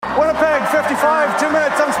55, 2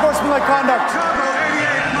 minutes, unsportsmanlike conduct. Chicago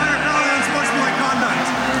 88, minor penalty, unsportsmanlike conduct.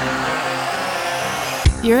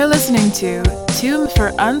 You're listening to Two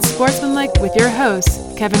for Unsportsmanlike with your hosts,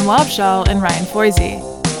 Kevin Wabshall and Ryan Foisey.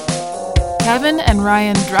 Kevin and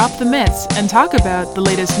Ryan drop the myths and talk about the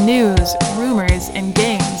latest news, rumors, and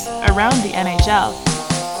games around the NHL.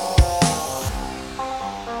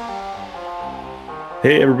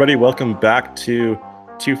 Hey everybody, welcome back to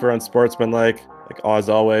Two for Unsportsmanlike. As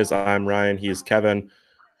always, I'm Ryan, he's Kevin.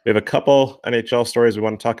 We have a couple NHL stories we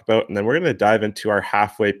want to talk about, and then we're going to dive into our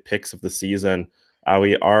halfway picks of the season.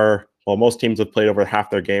 Most teams have played over half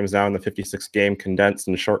their games now in the 56-game condensed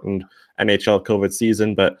and shortened NHL COVID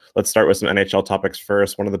season, but let's start with some NHL topics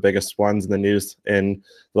first. One of the biggest ones in the news in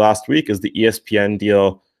the last week is the ESPN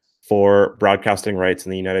deal for broadcasting rights in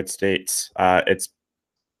the United States. It's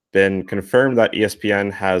been confirmed that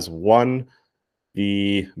ESPN has won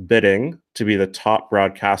the bidding to be the top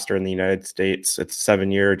broadcaster in the United States. It's a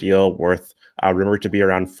 7-year deal worth rumored to be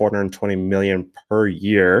around $420 million per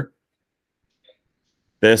year.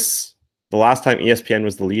 The last time ESPN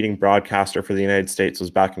was the leading broadcaster for the United States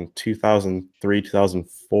was back in 2003,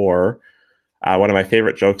 2004. One of my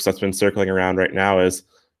favorite jokes that's been circling around right now is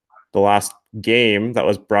the last game that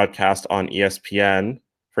was broadcast on ESPN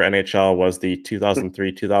for NHL was the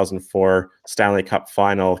 2003-2004 Stanley Cup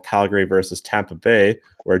Final, Calgary versus Tampa Bay,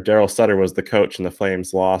 where Daryl Sutter was the coach and the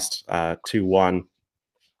Flames lost 2-1.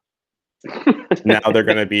 Now they're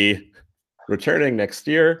going to be returning next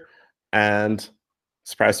year, and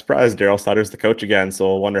surprise, surprise, Daryl Sutter's the coach again. So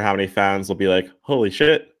we'll wonder how many fans will be like, holy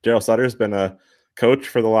shit, Daryl Sutter's been a coach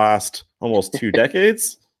for the last almost 2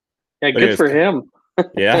 decades. Yeah, good for him.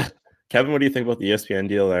 Yeah. Kevin, what do you think about the ESPN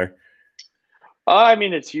deal there? I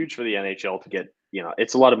mean, it's huge for the NHL to get,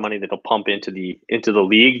 it's a lot of money that'll pump into the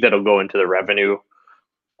league that'll go into the revenue.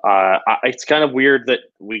 It's kind of weird that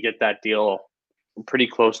we get that deal pretty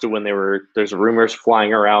close to when there's rumors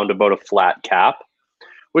flying around about a flat cap,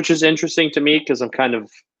 which is interesting to me because I'm kind of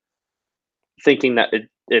thinking that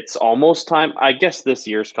it's almost time. I guess this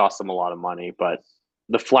year's cost them a lot of money, but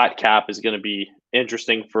the flat cap is going to be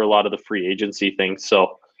interesting for a lot of the free agency things.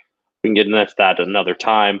 So we can get into that another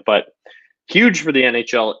time, but huge for the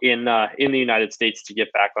NHL in the United States to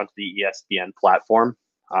get back onto the ESPN platform.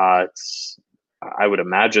 It's, I would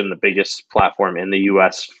imagine, the biggest platform in the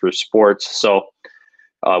US for sports. So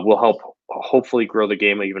will help hopefully grow the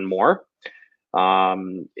game even more.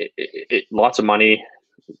 Lots of money,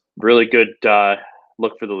 really good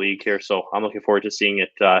look for the league here. So I'm looking forward to seeing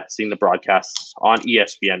the broadcasts on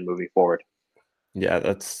ESPN moving forward. Yeah,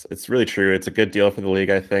 it's really true. It's a good deal for the league,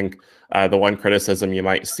 I think. The one criticism you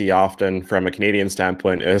might see often from a Canadian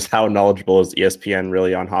standpoint is how knowledgeable is ESPN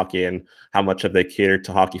really on hockey and how much have they catered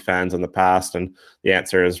to hockey fans in the past? And the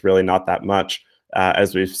answer is really not that much.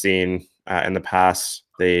 As we've seen in the past,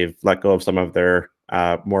 they've let go of some of their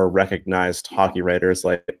more recognized hockey writers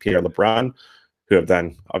like Pierre LeBrun, who have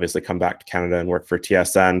then obviously come back to Canada and work for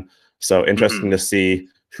TSN. So interesting to see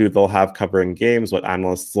who they'll have covering games, what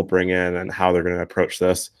analysts will bring in, and how they're going to approach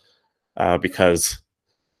this. Because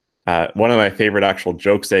one of my favorite actual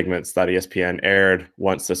joke segments that ESPN aired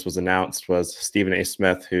once this was announced was Stephen A.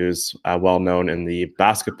 Smith, who's well known in the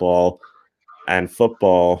basketball and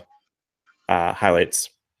football highlights,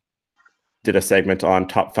 did a segment on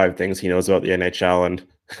top 5 things he knows about the NHL, and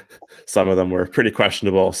some of them were pretty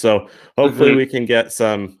questionable. So hopefully we can get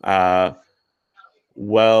some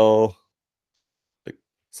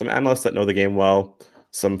some analysts that know the game well,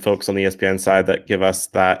 some folks on the ESPN side that give us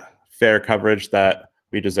that fair coverage that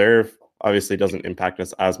we deserve. Obviously, doesn't impact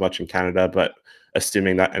us as much in Canada, but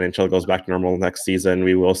assuming that NHL goes back to normal next season,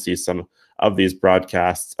 we will see some of these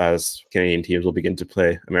broadcasts as Canadian teams will begin to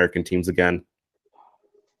play American teams again.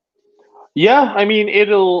 Yeah, I mean,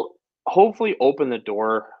 it'll hopefully open the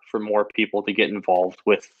door for more people to get involved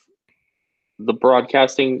with the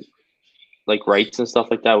broadcasting, like rights and stuff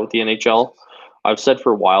like that with the NHL. I've said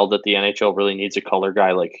for a while that the NHL really needs a color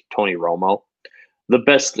guy like Tony Romo. The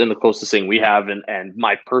best and the closest thing we have, and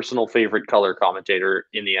my personal favorite color commentator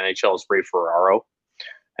in the NHL is Ray Ferraro.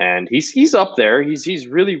 And he's up there. He's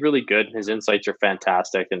really, really good. His insights are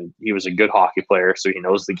fantastic, and he was a good hockey player, so he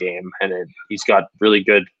knows the game, and he's got really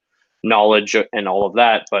good knowledge and all of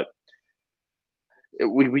that. But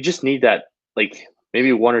we just need that, like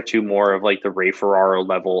maybe 1 or 2 more of like the Ray Ferraro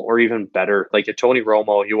level, or even better, like a Tony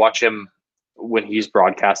Romo. You watch him when he's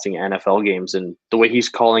broadcasting NFL games and the way he's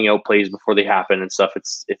calling out plays before they happen and stuff.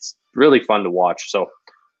 It's really fun to watch. So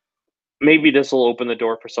maybe this will open the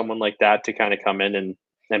door for someone like that to kind of come in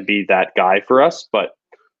and be that guy for us, but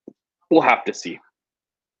we'll have to see.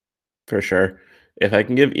 For sure. If I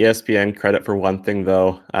can give ESPN credit for one thing,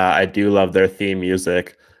 though, I do love their theme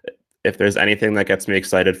music. If there's anything that gets me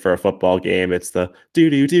excited for a football game, it's the do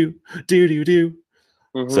do do do do do.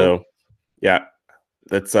 So, yeah,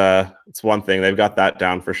 it's one thing. They've got that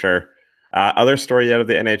down for sure. Other story out of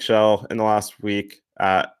the NHL in the last week,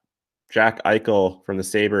 Jack Eichel from the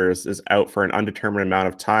Sabres is out for an undetermined amount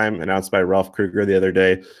of time, announced by Ralph Kruger the other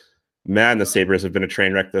day. Man, the Sabres have been a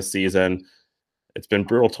train wreck this season. It's been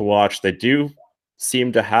brutal to watch. They do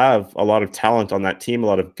seem to have a lot of talent on that team, a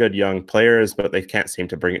lot of good young players, but they can't seem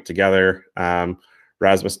to bring it together.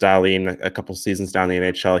 Rasmus Dahlin, a couple seasons down the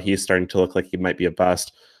NHL, he's starting to look like he might be a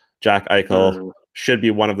bust. Jack Eichel should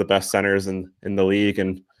be one of the best centers in the league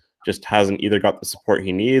and just hasn't either got the support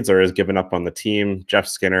he needs or has given up on the team. Jeff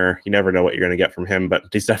Skinner, you never know what you're going to get from him, but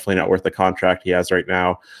he's definitely not worth the contract he has right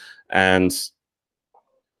now. And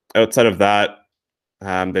outside of that,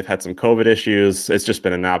 they've had some COVID issues. It's just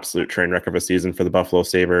been an absolute train wreck of a season for the Buffalo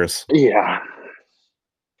Sabres. Yeah,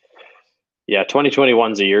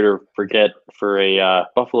 2021's a year to forget for a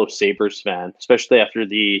Buffalo Sabres fan, especially after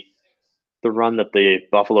the run that the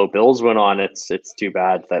Buffalo Bills went on. It's too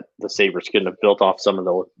bad that the Sabres couldn't have built off some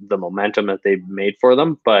of the momentum that they made for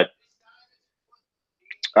them. But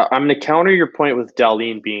I'm going to counter your point with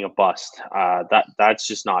Dahlin being a bust. That's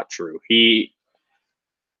just not true. He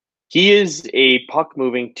is a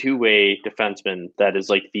puck-moving two-way defenseman that is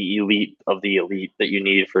like the elite of the elite that you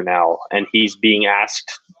need for now. And he's being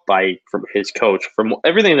asked from his coach, from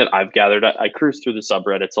everything that I've gathered. I cruise through the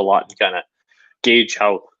subreddits a lot and kind of gauge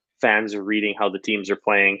how fans are reading how the teams are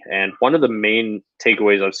playing. And one of the main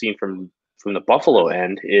takeaways I've seen from the Buffalo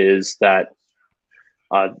end is that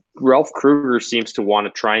Ralph Kruger seems to want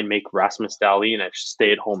to try and make Rasmus Dahlin a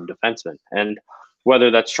stay-at-home defenseman. And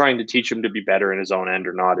whether that's trying to teach him to be better in his own end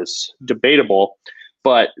or not is debatable.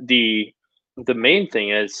 But the main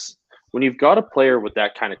thing is when you've got a player with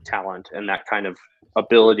that kind of talent and that kind of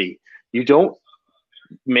ability, you don't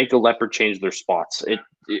make a leopard change their spots.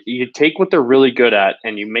 You take what they're really good at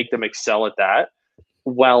and you make them excel at that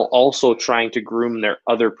while also trying to groom their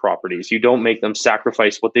other properties. You don't make them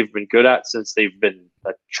sacrifice what they've been good at since they've been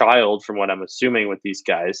a child, from what I'm assuming with these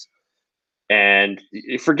guys. And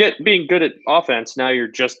forget being good at offense. Now you're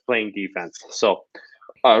just playing defense. So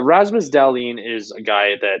Rasmus Dahlin is a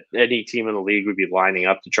guy that any team in the league would be lining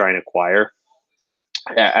up to try and acquire.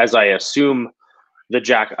 As I assume the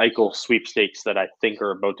Jack Eichel sweepstakes that I think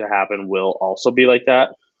are about to happen will also be like that.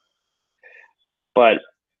 But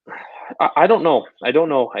I don't know. I don't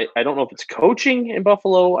know if it's coaching in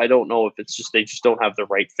Buffalo. I don't know if it's just they just don't have the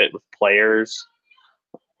right fit with players.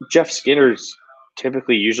 Jeff Skinner's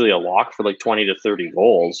typically usually a lock for like 20 to 30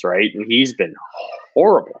 goals, right? And he's been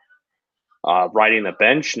horrible. Riding the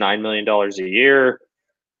bench, $9 million a year.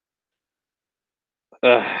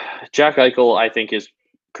 Jack Eichel, I think, is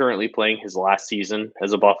currently playing his last season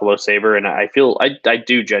as a Buffalo Sabre, and I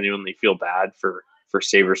do genuinely feel bad for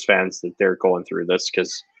Sabres fans that they're going through this,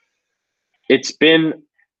 because it's been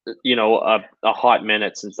a hot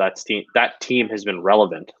minute since that team has been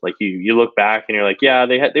relevant. Like you look back and you're like, yeah,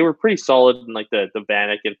 they were pretty solid in like the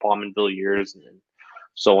Vanek and Pominville years and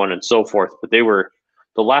so on and so forth. But they were,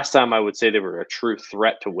 the last time I would say they were a true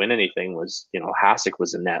threat to win anything was, Hasek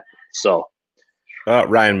was in net. So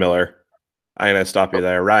Ryan Miller, I'm gonna stop you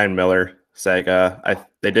there. Ryan Miller, Saga.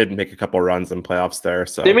 They did make a couple runs in playoffs there.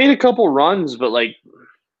 So they made a couple runs, but like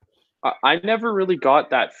I never really got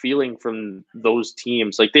that feeling from those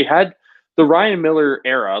teams. Like they had the Ryan Miller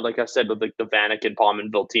era, like I said, with like the Vanek and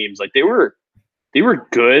Pominville teams. Like they were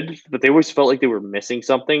good, but they always felt like they were missing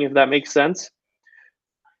something, if that makes sense.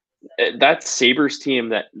 That Sabres team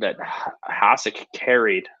that Hasek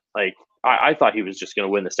carried, like I thought he was just going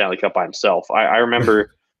to win the Stanley Cup by himself. I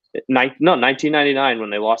remember 1999 when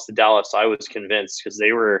they lost to Dallas, I was convinced, because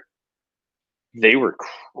they were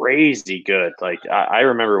crazy good. Like I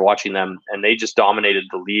remember watching them, and they just dominated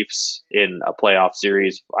the Leafs in a playoff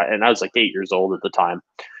series. And I was like 8 years old at the time,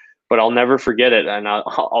 but I'll never forget it. And I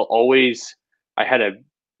had a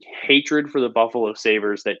hatred for the Buffalo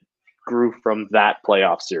Sabres that grew from that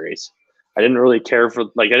playoff series. I didn't really care for,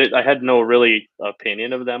 like, I had no really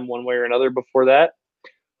opinion of them one way or another before that.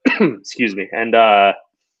 Excuse me. And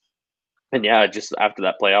yeah, just after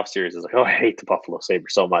that playoff series, I was like, oh, I hate the Buffalo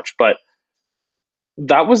Sabres so much. But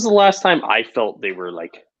that was the last time I felt they were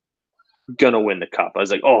like gonna win the cup. I was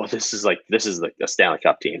like, oh, this is like a Stanley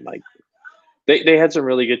Cup team. Like they had some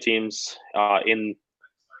really good teams in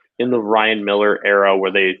the Ryan Miller era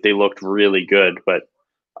where they looked really good, but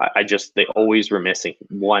they always were missing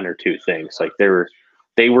one or two things. Like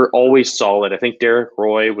they were always solid. I think Derek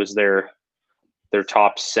Roy was their their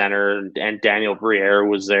top center, and Daniel Briere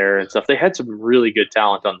was there and stuff. They had some really good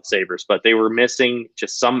talent on the Sabres, but they were missing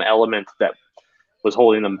just some element that was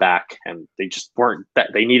holding them back, and they just weren't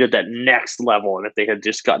that. They needed that next level, and if they had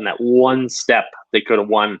just gotten that one step, they could have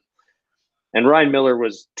won. And Ryan Miller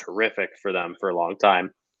was terrific for them for a long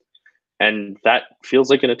time, and that feels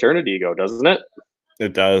like an eternity ago, doesn't it?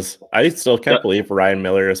 It does. I still can't believe Ryan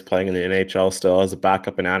Miller is playing in the NHL still as a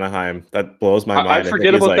backup in Anaheim. That blows my mind. I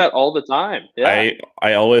forget about that all the time. Yeah.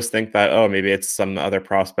 I always think that, oh, maybe it's some other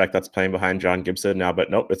prospect that's playing behind John Gibson now, but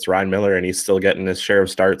nope, it's Ryan Miller, and he's still getting his share of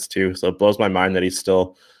starts too. So it blows my mind that he's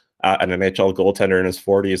still an NHL goaltender in his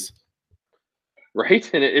 40s. Right,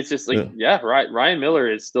 and it's just like, right. Ryan Miller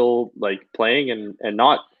is still like playing and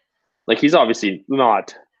not like he's obviously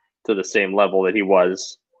not to the same level that he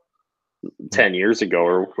was 10 years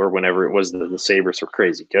ago or whenever it was the Sabres were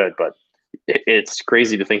crazy good, but it's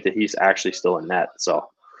crazy to think that he's actually still in net. So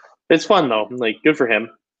it's fun though. Like, good for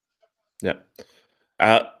him. Yeah.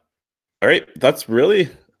 All right. That's really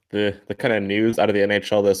the kind of news out of the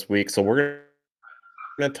NHL this week. So we're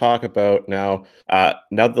going to talk about now that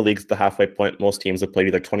the league's at the halfway point. Most teams have played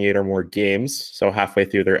either 28 or more games. So halfway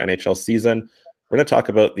through their NHL season, we're going to talk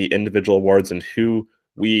about the individual awards and who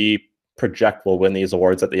we project will win these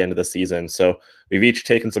awards at the end of the season. So we've each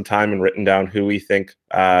taken some time and written down who we think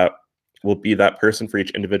will be that person for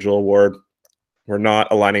each individual award. We're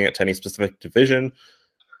not aligning it to any specific division.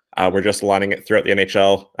 We're just aligning it throughout the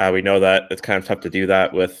NHL. We know that it's kind of tough to do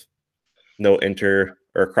that with no inter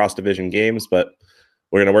or cross-division games, but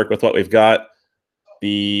we're going to work with what we've got.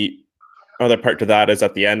 The other part to that is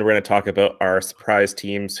at the end, we're going to talk about our surprise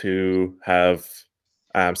teams who have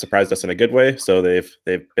surprised us in a good way. So they've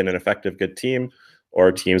been an effective, good team,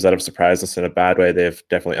 or teams that have surprised us in a bad way. They've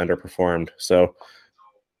definitely underperformed. So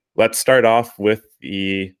let's start off with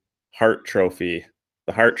the Hart Trophy.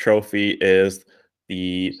 The Hart Trophy is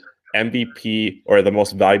the MVP or the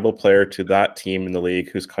most valuable player to that team in the league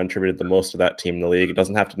who's contributed the most to that team in the league. It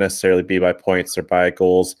doesn't have to necessarily be by points or by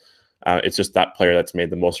goals. It's just that player that's made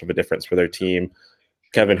the most of a difference for their team.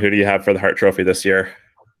 Kevin, who do you have for the Hart Trophy this year?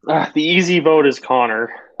 The easy vote is Connor.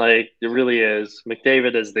 Like, it really is.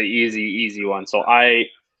 McDavid is the easy one. So I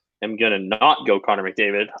am going to not go Connor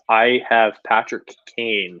McDavid. I have Patrick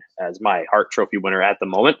Kane as my Hart Trophy winner at the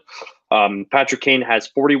moment. Patrick Kane has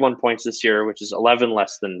 41 points this year, which is 11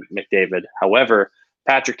 less than McDavid. However,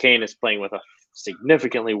 Patrick Kane is playing with a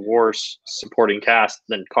significantly worse supporting cast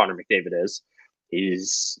than Connor McDavid is.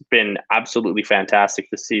 He's been absolutely fantastic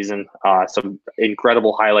this season. Some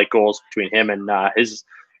incredible highlight goals between him and his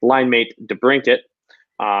line mate DeBrincat.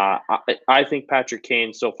 I think Patrick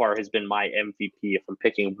Kane so far has been my MVP if I'm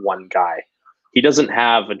picking one guy. He doesn't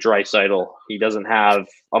have a Draisaitl. He doesn't have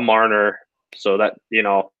a Marner. So that,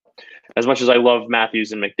 as much as I love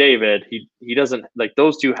Matthews and McDavid, he doesn't, like,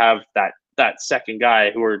 those two have that second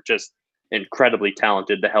guy who are just incredibly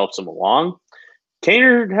talented that helps him along.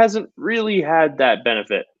 Kaner hasn't really had that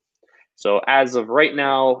benefit. So as of right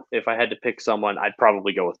now, if I had to pick someone, I'd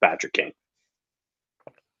probably go with Patrick Kane.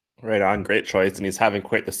 Right on. Great choice. And he's having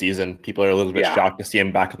quite the season. People are a little bit shocked to see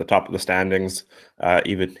him back at the top of the standings,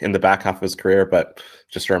 even in the back half of his career. But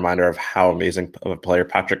just a reminder of how amazing of a player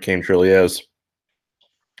Patrick Kane truly is.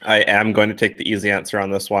 I am going to take the easy answer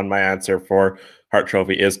on this one. My answer for Hart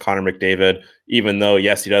Trophy is Connor McDavid, even though,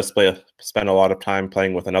 yes, he does spend a lot of time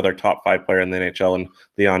playing with another top 5 player in the NHL and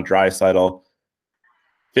Leon Draisaitl.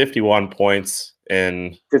 51 points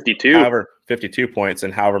in 52 points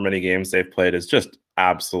in however many games they've played is just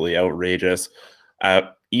absolutely outrageous.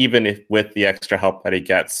 Even if with the extra help that he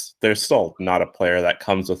gets, there's still not a player that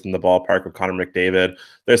comes within the ballpark of Connor McDavid.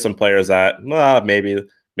 There's some players that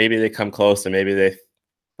maybe they come close and maybe they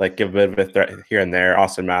give a bit of a threat here and there.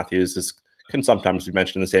 Austin Matthews can sometimes be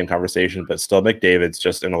mentioned in the same conversation, but still McDavid's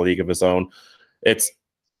just in a league of his own. It's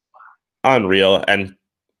unreal. And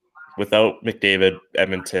without McDavid,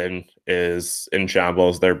 Edmonton is in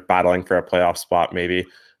shambles. They're battling for a playoff spot maybe,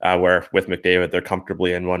 where with McDavid, they're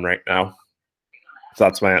comfortably in one right now. So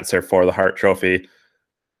that's my answer for the Hart Trophy.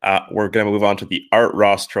 We're going to move on to the Art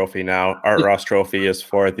Ross Trophy now. Art Ross Trophy is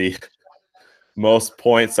for the most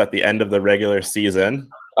points at the end of the regular season.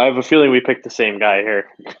 I have a feeling we picked the same guy here.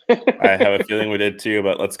 I have a feeling we did too,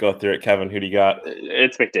 but let's go through it. Kevin, who do you got?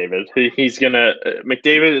 It's McDavid.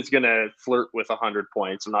 McDavid is gonna flirt with 100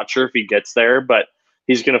 points. I'm not sure if he gets there, but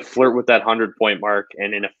he's gonna flirt with that 100-point mark.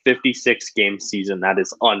 And in a 56-game season, that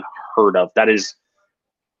is unheard of. That is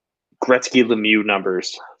Gretzky Lemieux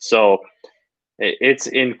numbers. So it's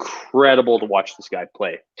incredible to watch this guy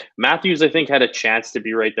play. Matthews, I think, had a chance to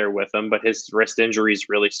be right there with him, but his wrist injuries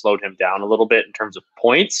really slowed him down a little bit in terms of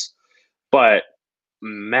points. But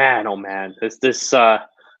man, oh man,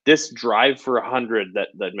 this drive for 100 that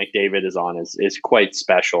McDavid is on is quite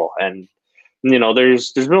special. And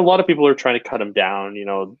there's been a lot of people who are trying to cut him down.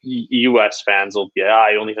 U.S. fans will he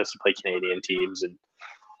only has to play Canadian teams,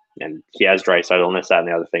 and he has Draisaitl and this, that, and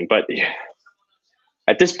the other thing. But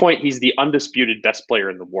at this point, he's the undisputed best player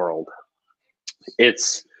in the world.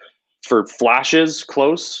 It's for flashes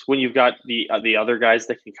close when you've got the other guys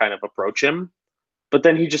that can kind of approach him, but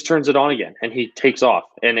then he just turns it on again and he takes off.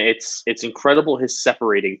 And it's incredible, his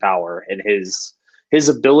separating power and his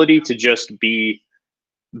ability to just be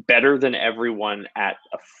better than everyone at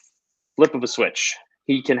a flip of a switch.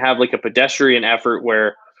 He can have like a pedestrian effort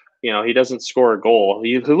where he doesn't score a goal.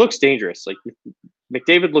 He looks dangerous. Like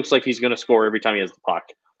McDavid looks like he's going to score every time he has the puck.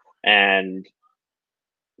 And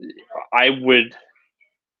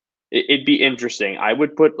it'd be interesting. I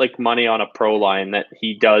would put like money on a pro line that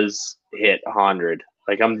he does hit 100.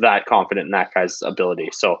 Like I'm that confident in that guy's ability.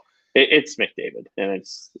 So it's McDavid, and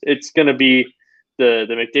it's going to be the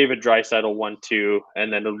McDavid Draisaitl 1-2,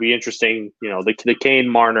 and then it'll be interesting. The Kane,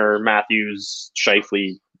 Marner, Matthews,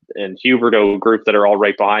 Scheifele, and Huberdeau group that are all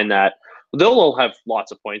right behind that. They'll all have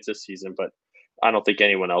lots of points this season, but I don't think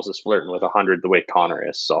anyone else is flirting with 100 the way Connor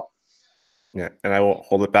is. So yeah, and I won't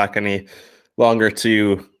hold it back any longer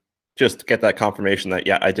to just get that confirmation that,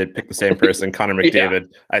 yeah, I did pick the same person, Connor McDavid.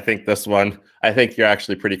 Yeah. I think you're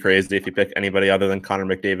actually pretty crazy if you pick anybody other than Connor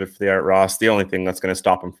McDavid for the Art Ross. The only thing that's going to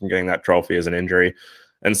stop him from getting that trophy is an injury.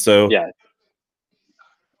 And so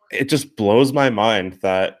it just blows my mind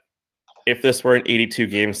that if this were an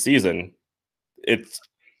 82-game season, it's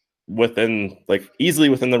easily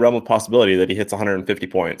within the realm of possibility that he hits 150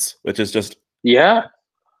 points, which is just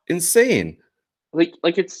insane. Like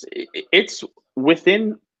it's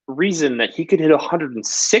within reason that he could hit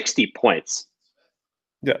 160 points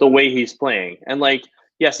the way he's playing. And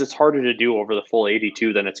yes, it's harder to do over the full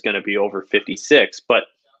 82 than it's going to be over 56, but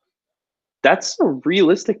that's a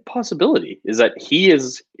realistic possibility, is that he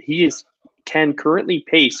can currently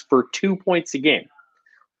pace for 2 points a game.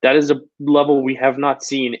 That is a level we have not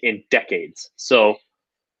seen in decades. So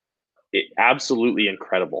absolutely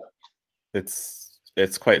incredible. It's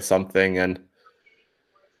quite something. And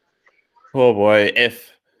oh boy,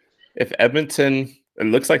 if Edmonton, it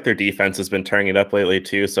looks like their defense has been turning it up lately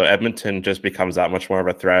too. So Edmonton just becomes that much more of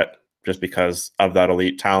a threat just because of that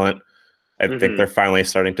elite talent. I think they're finally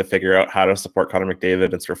starting to figure out how to support Connor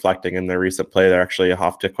McDavid. It's reflecting in their recent play. They're actually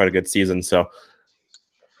off to quite a good season. So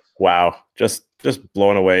wow, just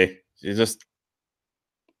blown away. Just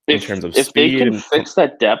in terms of speed. If they can fix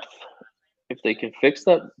that depth, if they can fix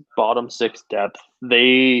that bottom six depth,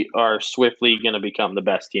 they are swiftly going to become the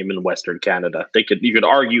best team in Western Canada. You could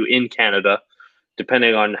argue in Canada,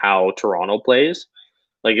 depending on how Toronto plays,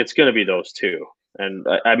 it's going to be those two. And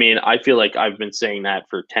I mean, I feel like I've been saying that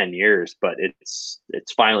for 10 years, but it's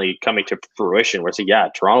finally coming to fruition where it's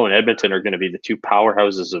Toronto and Edmonton are going to be the two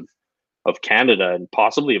powerhouses of Canada and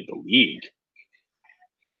possibly of the league.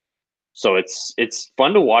 So it's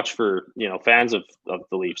fun to watch for fans of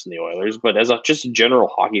the Leafs and the Oilers, but as just a general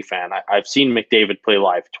hockey fan, I've seen McDavid play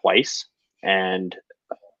live twice, and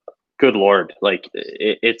good Lord,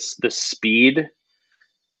 it's the speed,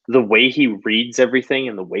 the way he reads everything,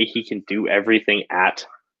 and the way he can do everything at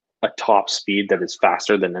a top speed that is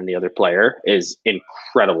faster than any other player is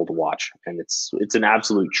incredible to watch, and it's an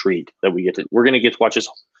absolute treat that we're going to get to watch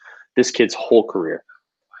this kid's whole career.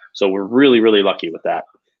 So we're really, really lucky with that.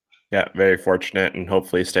 Yeah, very fortunate, and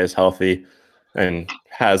hopefully stays healthy and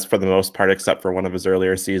has for the most part, except for one of his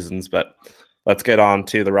earlier seasons. But let's get on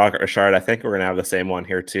to the Rocket Richard. I think we're going to have the same one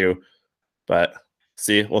here too. But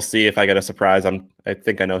we'll see if I get a surprise. I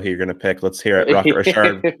think I know who you're going to pick. Let's hear it. Rocket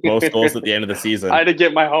Richard, most goals at the end of the season. I had to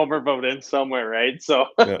get my homer vote in somewhere, right? So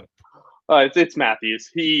it's Matthews.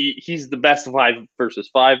 He's the best 5 versus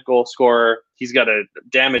 5 goal scorer. He's got a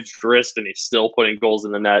damaged wrist, and he's still putting goals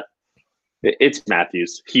in the net. It's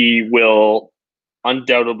Matthews. He will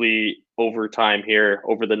undoubtedly, over time here,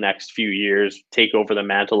 over the next few years, take over the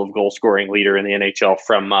mantle of goal-scoring leader in the NHL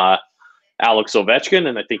from Alex Ovechkin,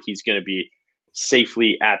 and I think he's going to be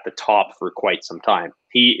safely at the top for quite some time.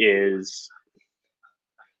 He is...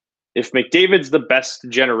 If McDavid's the best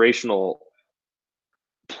generational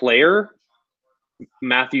player,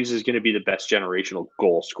 Matthews is going to be the best generational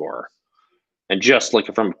goal scorer. And just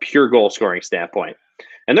from a pure goal-scoring standpoint.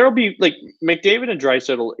 And there will be McDavid and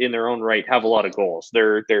Draisaitl in their own right have a lot of goals.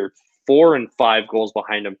 They're 4 and 5 goals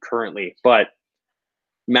behind him currently, but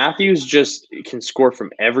Matthews just can score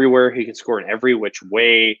from everywhere. He can score in every which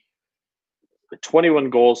way. 21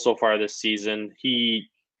 goals so far this season. He's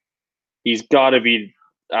got to be,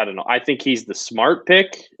 I don't know. I think he's the smart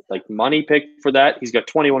pick like money pick for that. He's got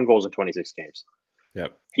 21 goals in 26 games.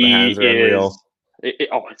 Yep. The hands are unreal.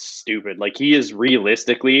 It's stupid. Like, he is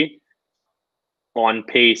realistically on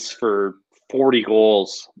pace for 40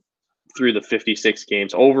 goals through the 56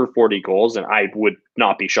 games, over 40 goals, and I would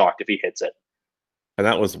not be shocked if he hits it. And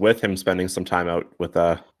that was with him spending some time out with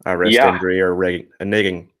a wrist injury or a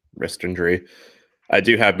nagging wrist injury. I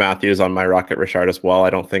do have Matthews on my Rocket Richard as well. I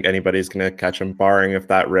don't think anybody's going to catch him, barring if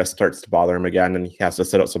that wrist starts to bother him again and he has to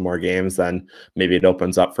sit out some more games. Then maybe it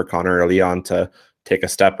opens up for Connor or Leon to take a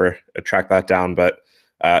step or track that down. But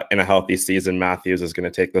in a healthy season, Matthews is going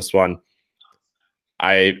to take this one.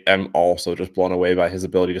 I am also just blown away by his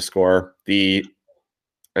ability to score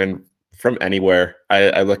and from anywhere.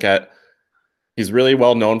 I look at, he's really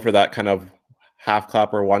well known for that kind of half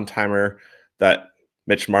clapper one timer that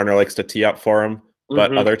Mitch Marner likes to tee up for him.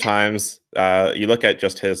 But other times, you look at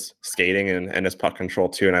just his skating and his puck control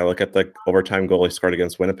too. And I look at the overtime goal he scored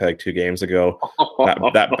against Winnipeg 2 games ago.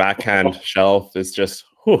 that backhand shelf is just,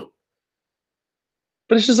 whew.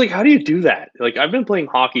 But it's just like, how do you do that? Like, I've been playing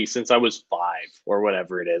hockey since I was 5 or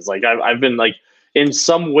whatever it is. Like, I've been like in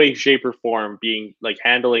some way, shape, or form being like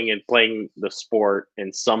handling and playing the sport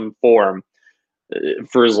in some form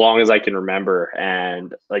for as long as I can remember.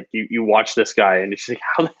 And like, you watch this guy and it's like,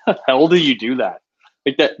 how the hell do you do that?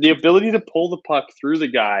 Like, that the ability to pull the puck through the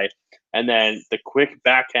guy and then the quick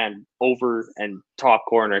backhand over and top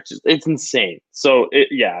corner. It's insane. So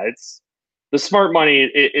it's the smart money.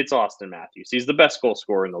 It's Austin Matthews. He's the best goal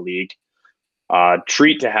scorer in the league.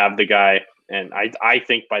 Treat to have the guy. And I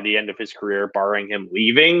think by the end of his career, barring him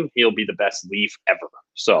leaving, he'll be the best Leaf ever.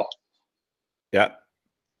 So, yeah,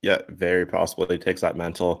 very possible he takes that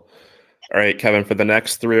mantle. All right, Kevin, for the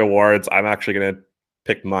next 3 awards, I'm actually going to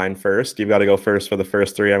pick mine first. You've got to go first for the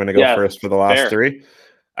first 3. I'm going to go first for the last 3.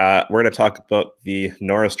 We're going to talk about the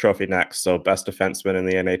Norris Trophy next. So, best defenseman in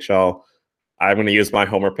the NHL. I'm going to use my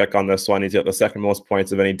homer pick on this one. He's got the second most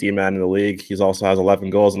points of any D-man in the league. He also has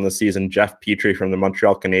 11 goals in the season. Jeff Petrie from the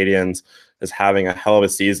Montreal Canadiens is having a hell of a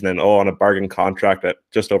season, and on a bargain contract at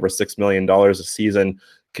just over $6 million a season.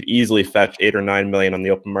 Could easily fetch $8 or $9 million on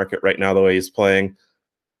the open market right now, the way he's playing.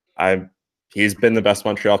 He's been the best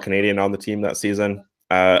Montreal Canadian on the team that season.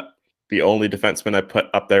 The only defenseman I put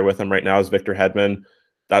up there with him right now is Victor Hedman.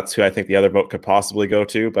 That's who I think the other vote could possibly go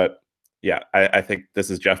to, but yeah, I think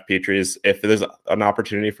this is Jeff Petrie's. If there's an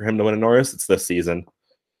opportunity for him to win a Norris, it's this season.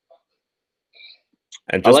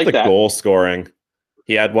 And just the goal scoring.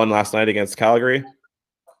 He had one last night against Calgary.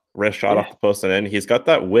 Wrist shot off the post and in. He's got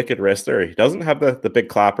that wicked wrister. He doesn't have the big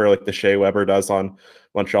clapper like the Shea Weber does on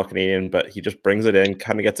Montreal Canadian, but he just brings it in,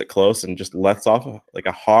 kind of gets it close, and just lets off like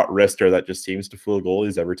a hot wrister that just seems to fool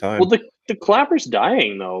goalies every time. Well, the clapper's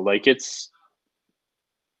dying, though. Like, it's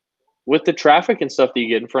with the traffic and stuff that you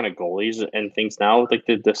get in front of goalies and things now, like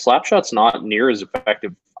the slap shot's not near as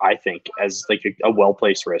effective, I think, as like a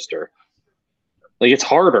well-placed wrister. Like, it's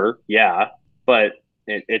harder, yeah, but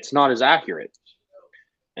it's not as accurate.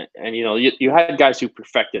 And you know, you had guys who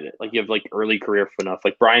perfected it. Like, you have like early career enough.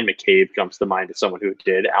 Like Brian McCabe comes to mind as someone who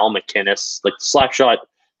did. Al McInnes. Like, the slap shot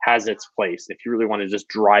has its place. If you really want to just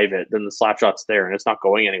drive it, then the slap shot's there and it's not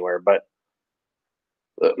going anywhere. But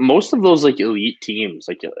most of those like elite teams,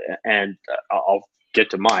 like, and I'll get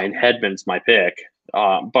to mine. Hedman's my pick,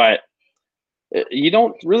 but you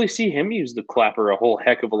don't really see him use the clapper a whole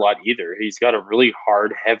heck of a lot either. He's got a really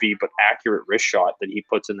hard, heavy, but accurate wrist shot that he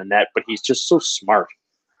puts in the net. But he's just so smart.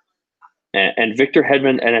 And Victor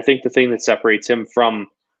Hedman, and I think the thing that separates him from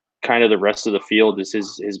kind of the rest of the field is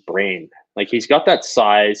his brain. Like, he's got that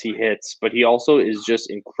size, he hits, but he also is just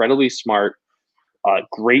incredibly smart,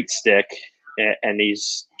 great stick, and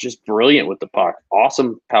he's just brilliant with the puck.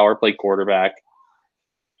 Awesome power play quarterback.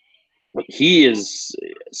 He's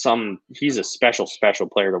a special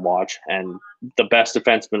player to watch, and the best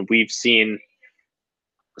defenseman we've seen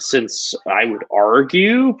since, I would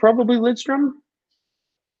argue, probably Lidstrom.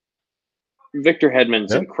 Victor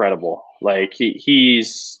Hedman's incredible. Like,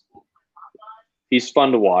 he's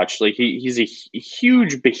fun to watch. Like, he's a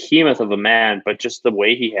huge behemoth of a man, but just the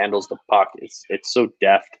way he handles the puck, it's so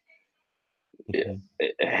deft.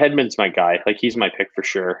 Hedman's my guy. Like, he's my pick for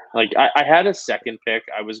sure. Like, I had a second pick.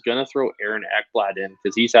 I was gonna throw Aaron Ekblad in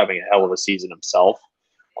because he's having a hell of a season himself.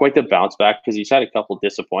 Quite the bounce back because he's had a couple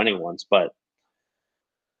disappointing ones, but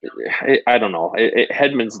I don't know.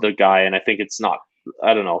 Hedman's the guy, and I think it's not.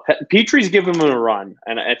 I don't know. Petrie's giving him a run,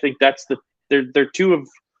 and I think that's they're two of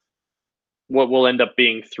what will end up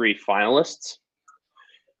being 3 finalists.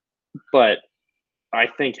 But I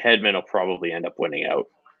think Hedman will probably end up winning out.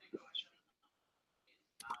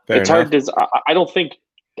 It's hard to. I don't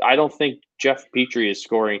think Jeff Petrie is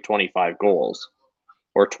scoring 25 goals.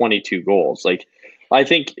 or 22 goals. Like, I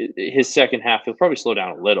think his second half, he'll probably slow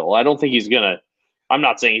down a little. I don't think he's going to, I'm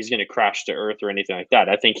not saying he's going to crash to earth or anything like that.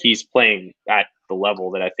 I think he's playing at the level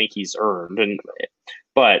that I think he's earned.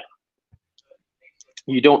 But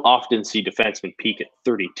you don't often see defensemen peak at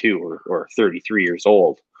 32 or 33 years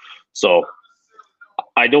old. So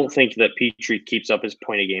I don't think that Petrie keeps up his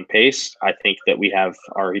point a game pace. I think that we have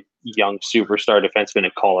our young superstar defenseman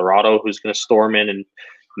in Colorado who's going to storm in and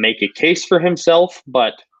make a case for himself.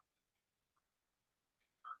 But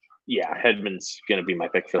yeah, Hedman's going to be my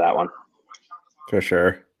pick for that one. For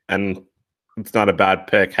sure. And it's not a bad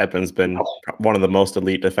pick. Hedman's been one of the most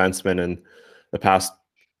elite defensemen in the past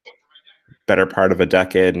better part of a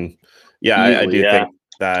decade. And yeah, I do think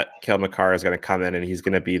that Cale Makar is going to come in and he's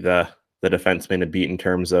going to be the defenseman to beat in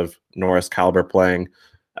terms of Norris caliber playing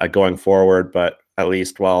going forward. But at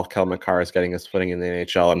least while Cale Makar is getting his footing in the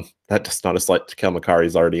NHL, and that's not a slight to Cale Makar,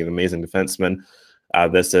 he's already an amazing defenseman.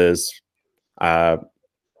 This is, I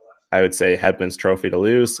would say, Hedman's trophy to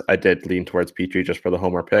lose. I did lean towards Petrie just for the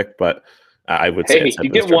homer pick, but I would say it's you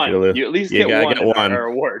Hedman's get trophy one. to lose. You at least get one our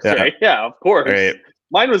awards, right? Yeah, of course. Right.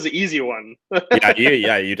 Mine was the easy one.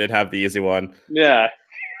 You did have the easy one. Yeah.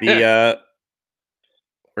 We're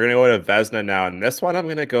gonna go to Vezina now, and this one I'm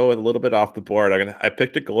gonna go a little bit off the board. I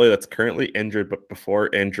picked a goalie that's currently injured, but before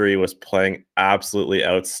injury was playing absolutely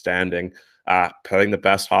outstanding, playing the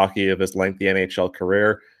best hockey of his lengthy NHL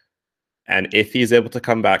career. And if he's able to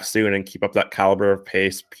come back soon and keep up that caliber of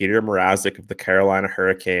pace, Peter Mrazek of the Carolina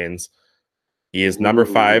Hurricanes. He is number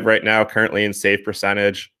 5 right now, currently in save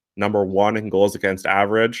percentage, number 1 in goals against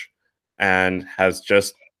average, and has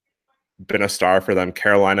just been a star for them.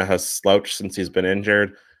 Carolina has slouched since he's been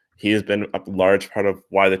injured. He has been a large part of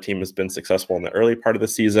why the team has been successful in the early part of the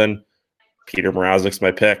season. Peter Mrazek's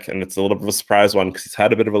my pick, and it's a little bit of a surprise one because he's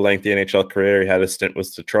had a bit of a lengthy NHL career. He had a stint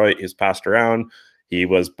with Detroit. He's passed around. He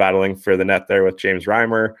was battling for the net there with James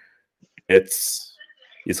Reimer.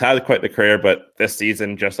 He's had quite the career, but this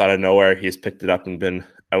season, just out of nowhere, he's picked it up and been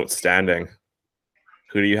outstanding.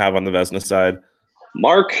 Who do you have on the Vezina side?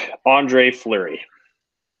 Marc-Andre Fleury.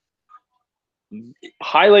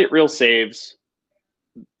 Highlight reel saves,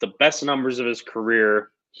 the best numbers of his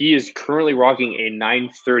career. He is currently rocking a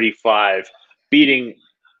 935, beating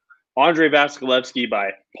Andrei Vasilevsky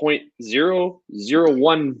by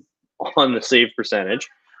 0.001 on the save percentage.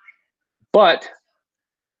 But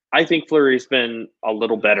I think Fleury's been a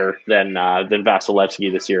little better than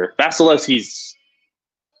Vasilevsky this year. Vasilevsky's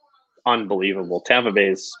unbelievable. Tampa Bay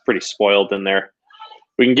is pretty spoiled in there.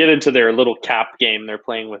 We can get into their little cap game they're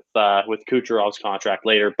playing with Kucherov's contract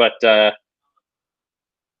later, but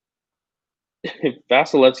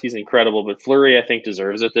Vasilevsky's incredible, but Fleury, I think,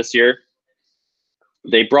 deserves it this year.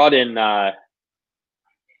 They brought in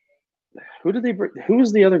who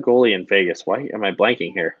was the other goalie in Vegas? Why am I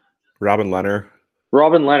blanking here? Robin Lehner.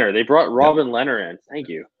 They brought Robin Lehner in. Thank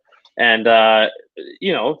you. And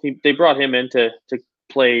they brought him in to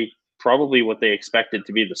play probably what they expected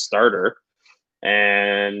to be the starter.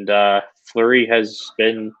 And Fleury has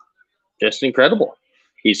been just incredible.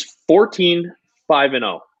 He's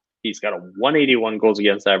 14-5-0. He's got a 181 goals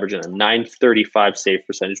against average and a 935 save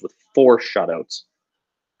percentage with 4 shutouts.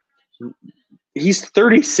 He's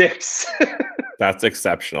 36. That's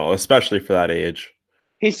exceptional, especially for that age.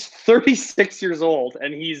 He's 36 years old,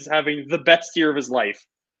 and he's having the best year of his life.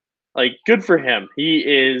 Like, good for him. He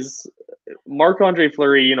is Marc-Andre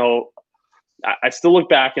Fleury. I still look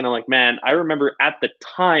back and I'm like, man, I remember at the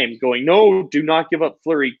time going, no, do not give up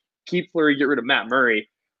Fleury. Keep Fleury, get rid of Matt Murray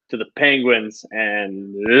to the Penguins.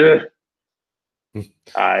 And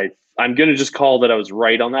I'm going to just call that I was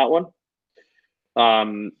right on that one.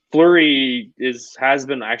 Fleury has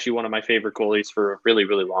been actually one of my favorite goalies for a really,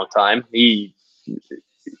 really long time.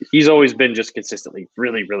 He's always been just consistently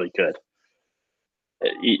really, really good.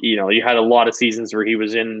 You had a lot of seasons where he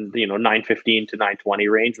was in 915 to 920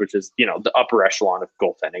 range, which is the upper echelon of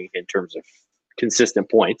goaltending in terms of consistent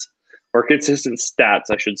points or consistent stats,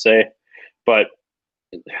 I should say. But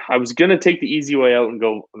I was gonna take the easy way out and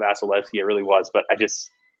go Vasilevsky. It really was, but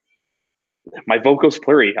my vote goes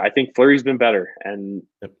Fleury. I think Fleury's been better. And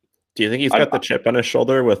do you think he's got the chip on his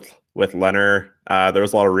shoulder with Lehner? There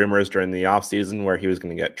was a lot of rumors during the offseason where he was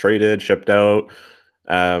going to get traded, shipped out,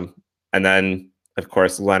 and then. Of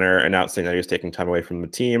course, Lehner announcing that he was taking time away from the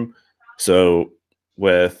team. So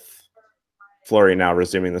with Fleury now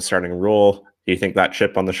resuming the starting role, do you think that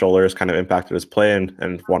chip on the shoulder has kind of impacted his play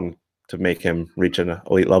and wanted to make him reach an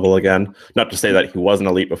elite level again? Not to say that he wasn't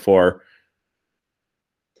elite before.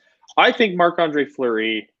 I think Marc-Andre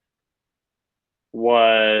Fleury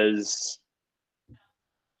was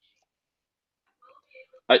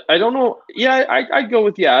I don't know. Yeah, I'd go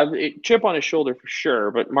with chip on his shoulder for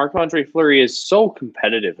sure. But Marc-Andre Fleury is so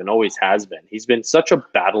competitive and always has been. He's been such a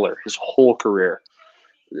battler his whole career.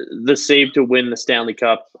 The save to win the Stanley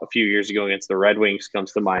Cup a few years ago against the Red Wings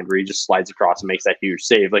comes to mind, where he just slides across and makes that huge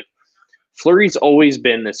save. Like Fleury's always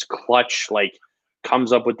been this clutch, like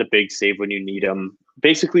comes up with the big save when you need him.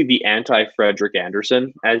 Basically, the anti-Frederik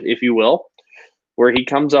Andersen, as if you will, where he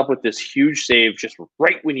comes up with this huge save just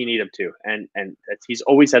right when you need him to. And he's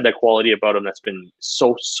always had that quality about him that's been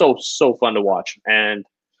so fun to watch. And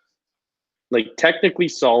like technically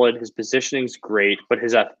solid, his positioning's great, but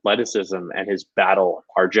his athleticism and his battle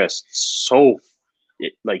are just so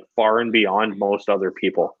like far and beyond most other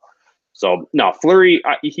people. So no, Fleury,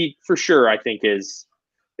 he for sure I think is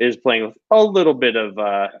playing with a little bit of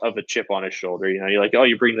a chip on his shoulder. You know, you're like, oh,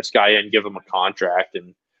 you bring this guy in, give him a contract,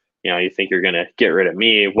 and you know, you think you're going to get rid of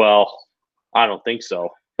me. Well, I don't think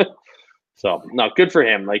so. So, no, good for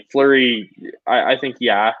him. Like Fleury, I think,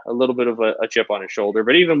 a little bit of a chip on his shoulder.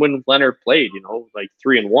 But even when Leonard played, you know, like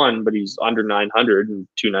 3-1, but he's under 900 and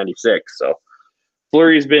 296. So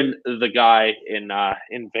Fleury's been the guy in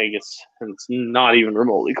Vegas, and it's not even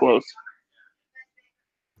remotely close.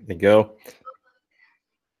 There you go.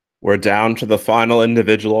 We're down to the final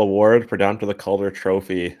individual award. We're down to the Calder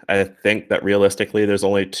Trophy. I think that realistically, there's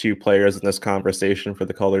only two players in this conversation for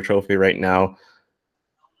the Calder Trophy right now.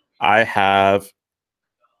 I have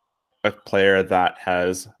a player that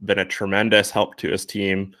has been a tremendous help to his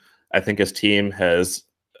team. I think his team has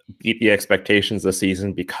beat the expectations this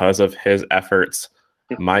season because of his efforts.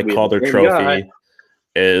 My Calder Trophy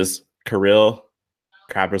is Kirill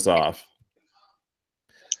Kaprizov.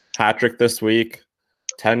 Hat-trick this week.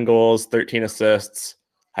 10 goals, 13 assists,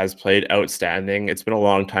 has played outstanding. It's been a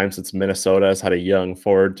long time since Minnesota has had a young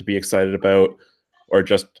forward to be excited about, or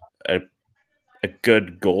just a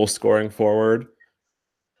good goal-scoring forward.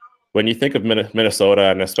 When you think of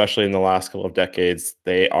Minnesota, and especially in the last couple of decades,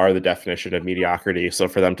 they are the definition of mediocrity. So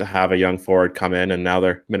for them to have a young forward come in, and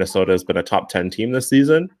now Minnesota has been a top 10 team this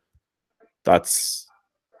season, that's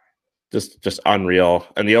just unreal.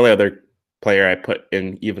 And the only other player I put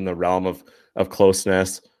in even the realm of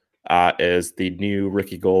closeness is the new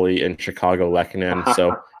rookie goalie in Chicago, Lehkonen.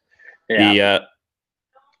 So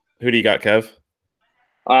who do you got, Kev?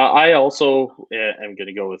 I also am going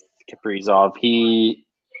to go with Kaprizov. He's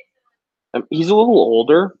a little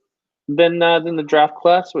older than the draft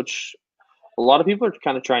class, which a lot of people are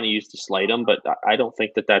kind of trying to use to slight him, but I don't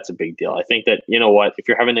think that that's a big deal. I think that, you know what, if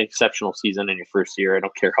you're having an exceptional season in your first year, I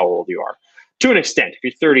don't care how old you are. To an extent, if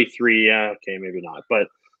you're 33, okay, maybe not, but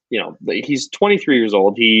you know, he's 23 years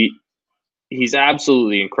old. He's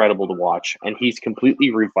absolutely incredible to watch, and he's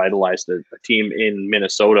completely revitalized a team in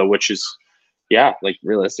Minnesota, which is, like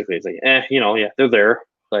realistically, it's like, they're there.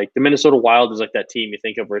 Like the Minnesota Wild is like that team you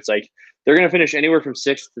think of where it's like they're going to finish anywhere from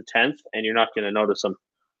 6th to 10th, and you're not going to notice them.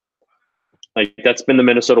 Like that's been the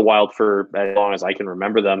Minnesota Wild for as long as I can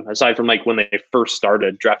remember them. Aside from like when they first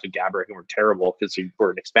started, drafted Gaborik and were terrible because they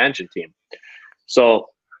were an expansion team. So.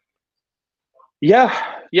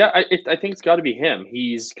 I think it's got to be him.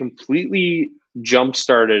 He's completely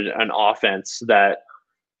jump-started an offense that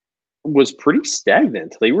was pretty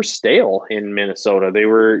stagnant. They were stale in Minnesota. They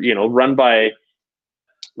were, run by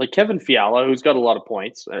like Kevin Fiala, who's got a lot of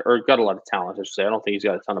points, or got a lot of talent, I should say. I don't think he's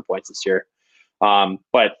got a ton of points this year.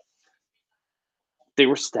 But they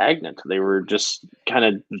were stagnant. They were just kind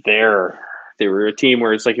of there. They were a team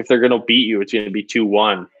where it's like if they're going to beat you, it's going to be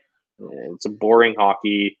 2-1. It's a boring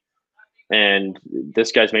hockey. And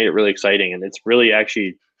this guy's made it really exciting. And it's really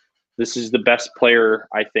actually, this is the best player,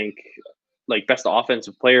 I think, like best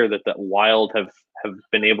offensive player that the Wild have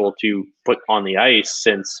been able to put on the ice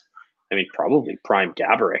since, probably prime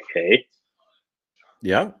Gaborik, hey?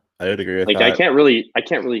 Yeah, I would agree with that. I can't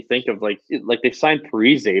really think of like they signed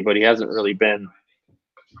Parise, but he hasn't really been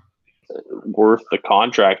worth the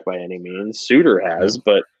contract by any means. Suter has,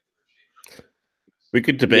 but we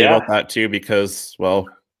could debate about that too, because, well,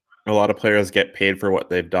 a lot of players get paid for what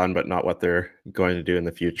they've done, but not what they're going to do in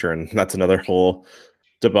the future. And that's another whole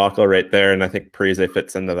debacle right there. And I think Parise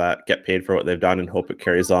fits into that, get paid for what they've done and hope it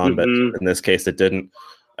carries on. But in this case, it didn't.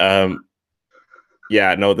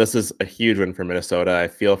 This is a huge win for Minnesota. I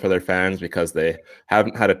feel for their fans because they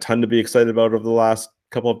haven't had a ton to be excited about over the last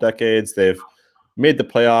couple of decades. They've made the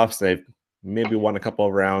playoffs. They've maybe won a couple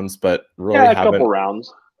of rounds, but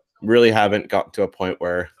really haven't got to a point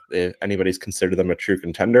where anybody's considered them a true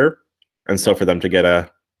contender. And so for them to get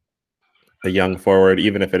a young forward,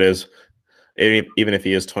 even if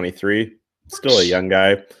he is 23, still a young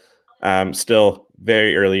guy, still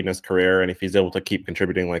very early in his career, and if he's able to keep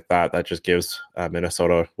contributing like that, that just gives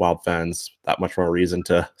Minnesota Wild fans that much more reason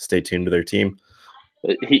to stay tuned to their team.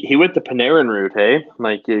 He went the Panarin route, hey?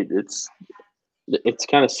 Like it's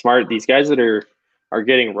kind of smart. These guys that are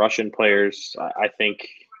getting Russian players, I think,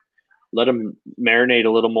 let them marinate a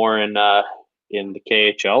little more in the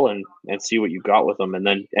KHL and see what you got with them, and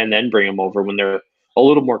then bring them over when they're a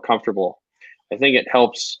little more comfortable. I think it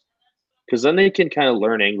helps because then they can kind of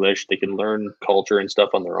learn English, they can learn culture and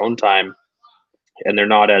stuff on their own time, and they're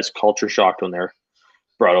not as culture shocked when they're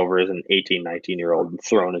brought over as an 18, 19-year-old and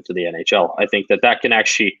thrown into the NHL. I think that can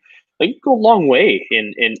actually go a long way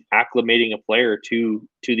in acclimating a player to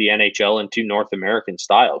the NHL and to North American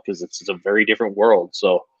style, because it's a very different world.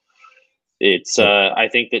 So it's I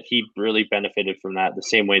think that he really benefited from that the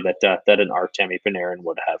same way that an Artemi Panarin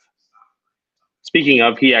would have. Speaking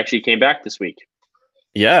of, he actually came back this week.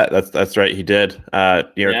 Yeah, that's right. He did.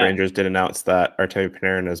 New York Rangers did announce that Artemi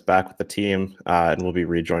Panarin is back with the team and will be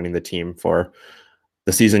rejoining the team for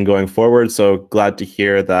the season going forward. So glad to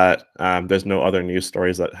hear that there's no other news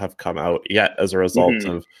stories that have come out yet as a result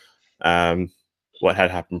of what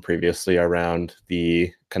had happened previously around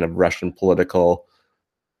the kind of Russian political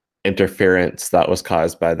interference that was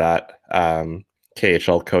caused by that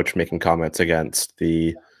KHL coach making comments against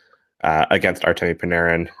Artemi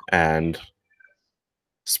Panarin and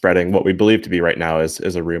spreading what we believe to be right now is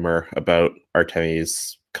a rumor about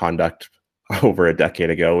Artemi's conduct over a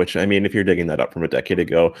decade ago, which, I mean, if you're digging that up from a decade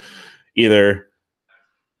ago, either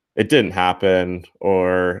it didn't happen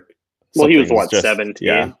or he was 17.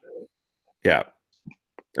 Yeah.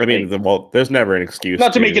 I mean, there's never an excuse.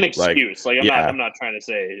 Not to make an excuse. I'm not trying to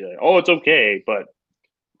say, it's okay, but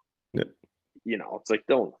it's like,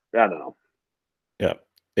 I don't know. Yeah.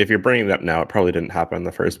 If you're bringing it up now, it probably didn't happen in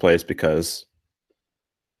the first place, because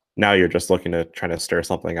now you're just looking to try to stir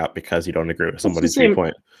something up because you don't agree with somebody's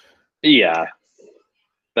viewpoint. Yeah,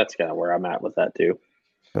 that's kind of where I'm at with that too.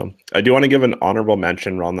 So, I do want to give an honorable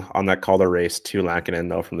mention on that Calder race to Lankinen,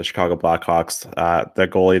 though, from the Chicago Blackhawks. The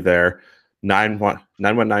goalie there,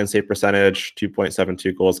 919 save percentage,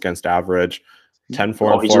 2.72 goals against average,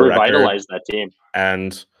 10-4-4 he's revitalized that team.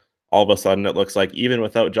 And all of a sudden, it looks like even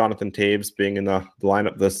without Jonathan Toews being in the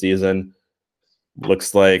lineup this season,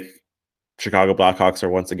 looks like Chicago Blackhawks are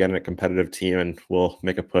once again a competitive team and will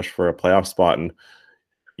make a push for a playoff spot. And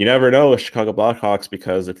you never know with Chicago Blackhawks,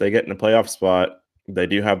 because if they get in a playoff spot, they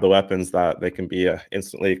do have the weapons that they can be a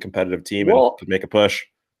instantly competitive team and can make a push.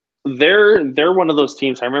 They're one of those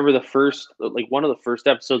teams. I remember one of the first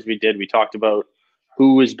episodes we did, we talked about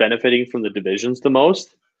who is benefiting from the divisions the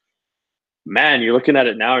most. Man, you're looking at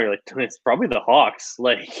it now, you're like, it's probably the Hawks.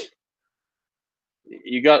 Like,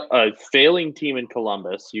 you got a failing team in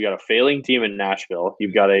Columbus, you got a failing team in Nashville,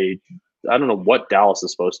 you've got I don't know what Dallas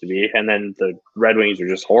is supposed to be, and then the Red Wings are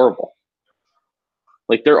just horrible.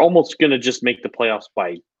 Like, they're almost going to just make the playoffs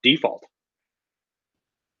by default.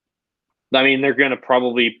 I mean, they're going to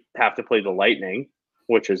probably have to play the Lightning,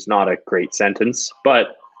 which is not a great sentence,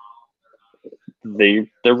 but they're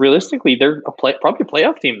realistically, they're probably a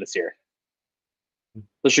playoff team this year.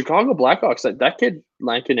 The Chicago Blackhawks, that kid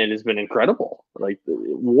Lankinen has been incredible. Like,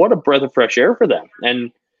 what a breath of fresh air for them.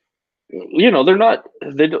 And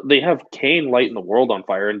they have Kane lighting the world on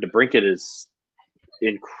fire, and DeBrincat is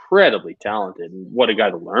incredibly talented. And what a guy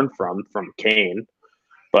to learn from Kane.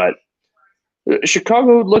 But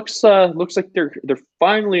Chicago looks like they're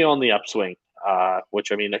finally on the upswing.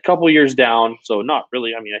 Which, I mean, a couple years down, so not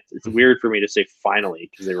really. I mean, it's weird for me to say finally,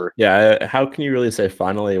 because they were. Yeah, how can you really say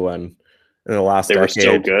finally when in the last they decade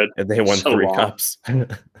were so good and they won so 3 long. cups?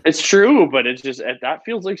 It's true, but it's just that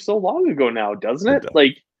feels like so long ago now, doesn't it?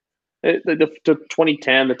 Like the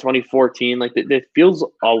 2010, the 2014, like it feels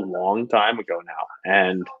a long time ago now.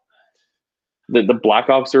 And the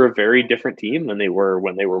Blackhawks are a very different team than they were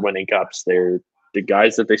when they were winning cups. They're the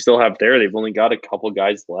guys that they still have there. They've only got a couple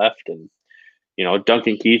guys left, and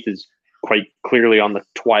Duncan Keith is quite clearly on the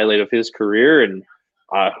twilight of his career, and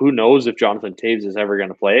who knows if Jonathan Toews is ever going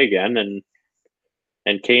to play again.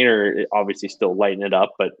 And Kane are obviously still lighting it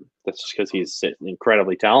up, but that's just because he's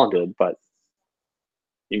incredibly talented. But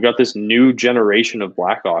you've got this new generation of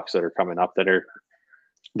Blackhawks that are coming up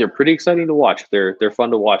they're pretty exciting to watch. They're fun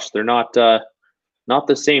to watch. They're not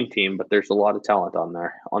the same team, but there's a lot of talent on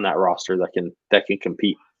that roster that can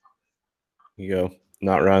compete. You go,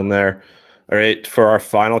 not wrong there. All right, for our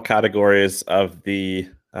final categories of the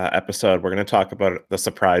episode, we're going to talk about the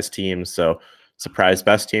surprise teams. So, surprise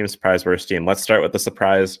best team, surprise worst team. Let's start with the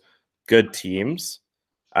surprise good teams.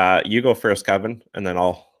 You go first, Kevin, and then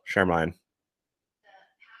I'll share mine.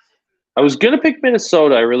 I was gonna pick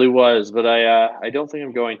Minnesota, I really was, but I don't think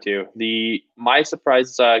I'm going to. My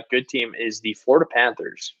surprise good team is the Florida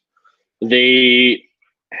Panthers. They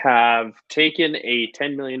have taken a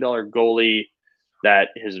 $10 million goalie that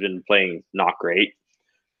has been playing not great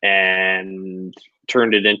and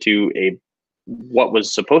turned it into what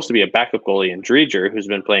was supposed to be a backup goalie in Dreger, who's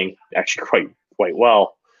been playing actually quite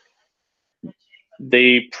well.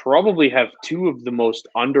 They probably have two of the most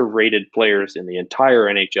underrated players in the entire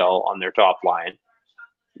NHL on their top line.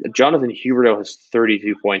 Jonathan Huberdeau has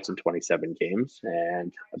 32 points in 27 games,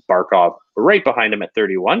 and Barkov right behind him at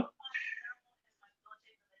 31.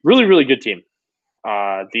 Really, really good team.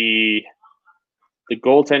 The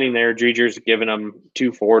goaltending there, Dreger's given them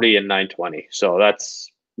 240 and 920. So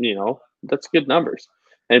that's good numbers.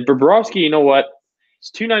 And Bobrovsky, you know what? It's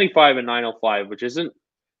 295 and 905, which isn't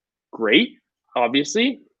great,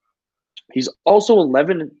 obviously. He's also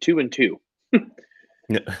 11-2-2.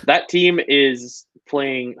 Yeah. That team is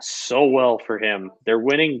playing so well for him. They're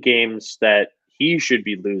winning games that he should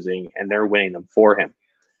be losing, and they're winning them for him.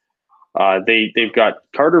 They've got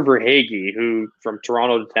Carter Verhaeghe, who from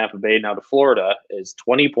Toronto to Tampa Bay, now to Florida, is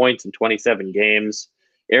 20 points in 27 games.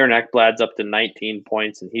 Aaron Ekblad's up to 19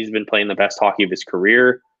 points, and he's been playing the best hockey of his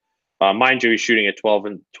career. Mind you, he's shooting at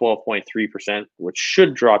 12.3%, which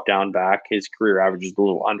should drop down back. His career average is a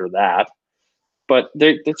little under that. But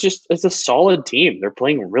it's a solid team. They're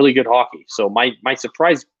playing really good hockey. So my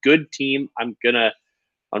surprise good team, I'm going to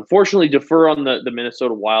unfortunately defer on the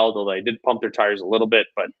Minnesota Wild, although I did pump their tires a little bit.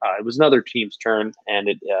 But it was another team's turn, and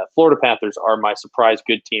Florida Panthers are my surprise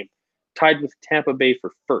good team, tied with Tampa Bay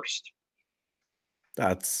for first.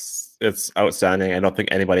 It's outstanding. I don't think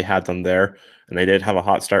anybody had them there, and they did have a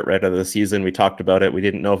hot start right out of the season. We talked about it. We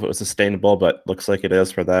didn't know if it was sustainable, but looks like it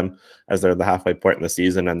is for them, as they're the halfway point in the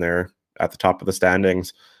season and they're at the top of the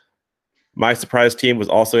standings. My surprise team was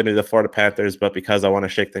also going to be the Florida Panthers, but because I want to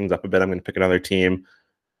shake things up a bit, I'm going to pick another team.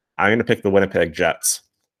 I'm going to pick the Winnipeg Jets.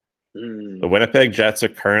 The Winnipeg Jets are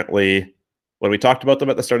currently, when we talked about them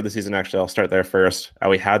at the start of the season, actually, I'll start there first.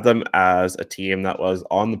 We had them as a team that was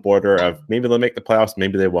on the border of maybe they'll make the playoffs,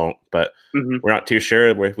 maybe they won't, but we're not too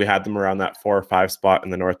sure. We had them around that 4 or 5 spot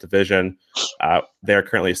in the North Division. They're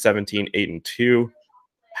currently 17-8-2.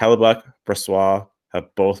 Hellebuyck, Brossoit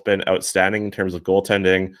have both been outstanding in terms of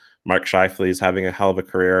goaltending. Mark Scheifele is having a hell of a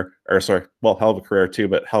career, hell of a career too,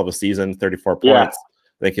 but hell of a season, 34 points. Yeah.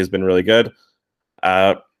 I think he's been really good.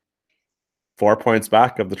 4 points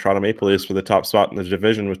back of the Toronto Maple Leafs for the top spot in the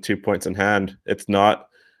division with 2 points in hand. It's not,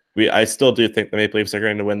 I still do think the Maple Leafs are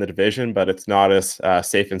going to win the division, but it's not as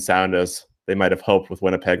safe and sound as they might have hoped with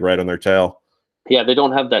Winnipeg right on their tail. Yeah, they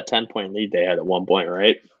don't have that 10-point lead they had at one point,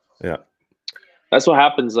 right? Yeah. That's what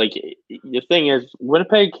happens. Like, the thing is,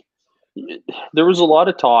 Winnipeg, there was a lot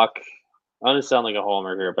of talk. I'm going to sound like a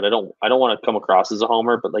homer here, but I don't want to come across as a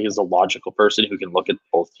homer, but like as a logical person who can look at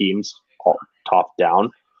both teams top down.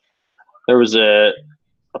 There was a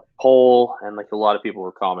poll, and like a lot of people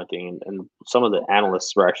were commenting, and some of the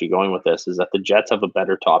analysts were actually going with this, is that the Jets have a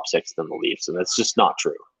better top 6 than the Leafs, and that's just not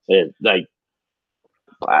true.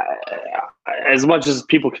 As much as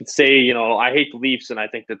people could say, I hate the Leafs and I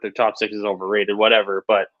think that their top 6 is overrated, whatever,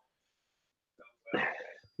 but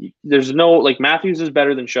there's no, like, Matthews is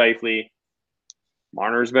better than Scheifele,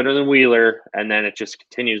 Marner is better than Wheeler, and then it just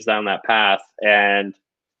continues down that path.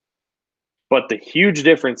 But the huge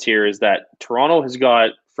difference here is that Toronto has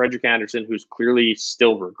got Frederik Andersen, who's clearly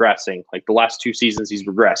still regressing. Like, the last 2 seasons, he's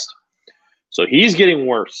regressed. So he's getting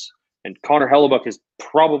worse. And Connor Hellebuyck is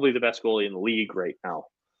probably the best goalie in the league right now.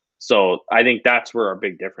 So I think that's where our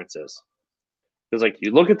big difference is. Because, like,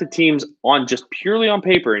 you look at the teams on just purely on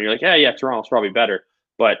paper, and you're like, yeah, Toronto's probably better.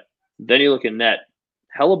 But then you look at net.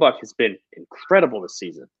 Hellebuyck has been incredible this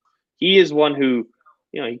season. He is one who,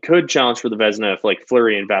 he could challenge for the Vezina if, like,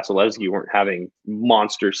 Fleury and Vasilevsky weren't having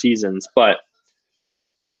monster seasons. But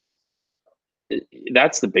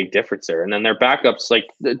that's the big difference there. And then their backups, like,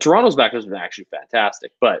 Toronto's backups have been actually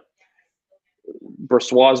fantastic. But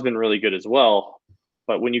Brossoit has been really good as well.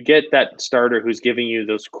 But when you get that starter who's giving you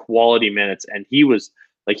those quality minutes, and he's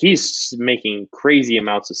making crazy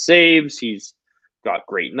amounts of saves. He's got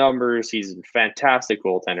great numbers. He's a fantastic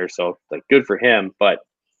goaltender. So, like, good for him. But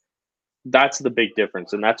that's the big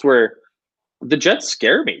difference. And that's where the Jets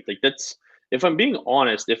scare me. Like, that's, if I'm being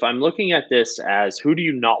honest, if I'm looking at this as who do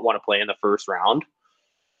you not want to play in the first round,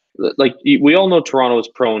 like, we all know Toronto is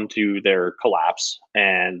prone to their collapse,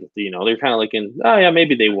 and they're kind of like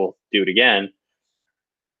maybe they will do it again.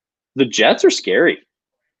 The Jets are scary.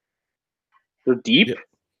 They're deep. Yeah.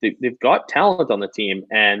 They've got talent on the team,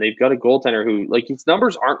 and they've got a goaltender who, like, his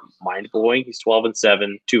numbers aren't mind blowing. He's 12-7,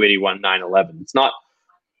 281, 911. It's not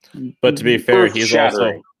But to be fair,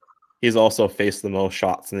 Earth-shattering. he's also faced the most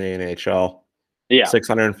shots in the NHL. Yeah.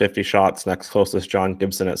 650 shots. Next closest, John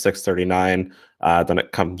Gibson at 639. Then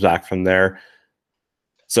it comes back from there.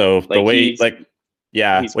 So the way,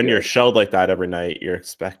 when you're shelled like that every night, you're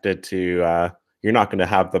expected to. You're not going to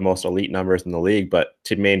have the most elite numbers in the league, but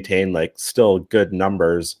to maintain like still good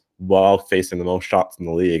numbers while facing the most shots in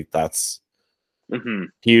the league, that's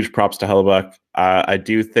huge props to Hellebuyck. I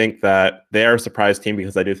do think that they are a surprise team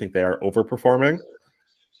because I do think they are overperforming.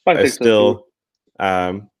 I still,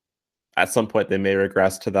 at some point, they may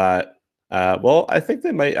regress to that. I think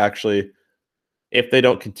they might actually, if they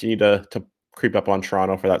don't continue to creep up on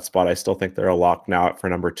Toronto for that spot, I still think they're a lock now for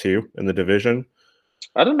number 2 in the division.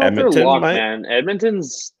 I don't know if they're locked, man.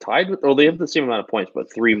 Edmonton's tied with, they have the same amount of points,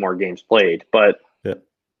 but 3 more games played. But yeah.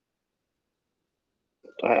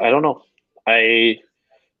 I don't know.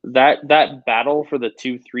 That battle for the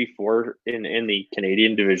 2, 3, 4 in the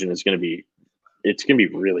Canadian division is going to be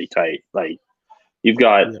really tight. Like you've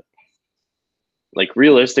got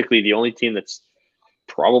realistically the only team that's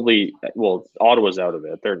probably Ottawa's out of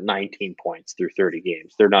it. They're 19 points through 30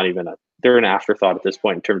 games. They're not even they're an afterthought at this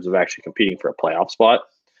point in terms of actually competing for a playoff spot.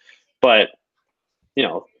 But you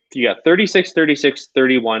got 36, 36,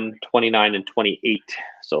 31, 29, and 28.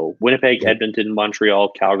 So Winnipeg, Edmonton, Montreal,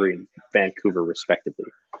 Calgary, and Vancouver,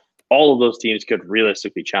 respectively. All of those teams could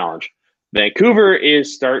realistically challenge. Vancouver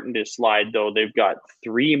is starting to slide, though. They've got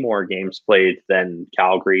 3 more games played than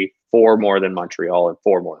Calgary, 4 more than Montreal, and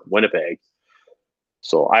 4 more than Winnipeg.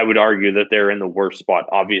 So I would argue that they're in the worst spot,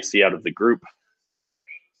 obviously, out of the group.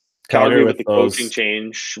 Calgary with the coaching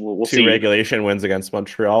change. We'll 2 see. regulation wins against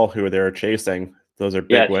Montreal, who they were chasing. Those are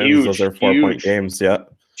big wins. Huge, those are 4-point games. Yeah.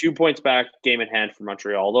 2 points back, game in hand for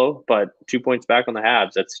Montreal, though. But 2 points back on the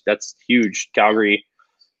Habs. That's huge. Calgary,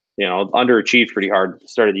 underachieved pretty hard at the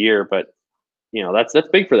start of the year, but that's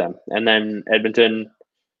big for them. And then Edmonton,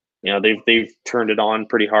 they've turned it on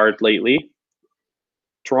pretty hard lately.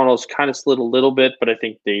 Toronto's kind of slid a little bit, but I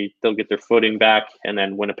think they'll get their footing back. And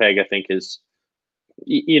then Winnipeg, I think, is,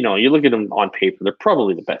 you look at them on paper, they're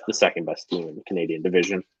probably the second best team in the Canadian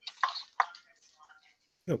division.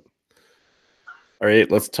 Yep. All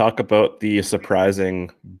right, let's talk about the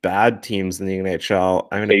surprising bad teams in the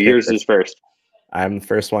NHL. Yours is first. I'm the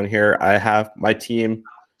first one here. I have my team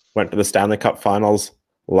went to the Stanley Cup Finals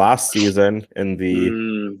last season in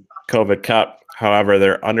the COVID Cup. However,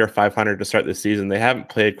 they're under 500 to start the season. They haven't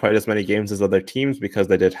played quite as many games as other teams because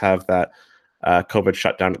they did have that COVID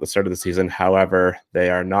shutdown at the start of the season. However, they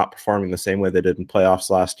are not performing the same way they did in playoffs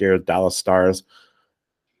last year. Dallas Stars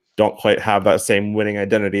don't quite have that same winning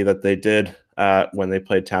identity that they did when they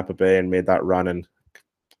played Tampa Bay and made that run, and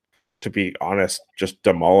to be honest, just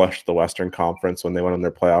demolished the Western Conference when they went on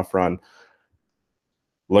their playoff run.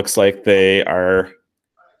 Looks like they are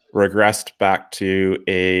regressed back to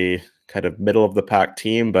a kind of middle of the pack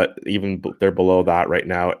team, but even they're below that right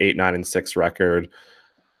now. 8-9-6 record.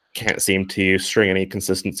 Can't seem to string any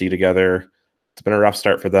consistency together. It's been a rough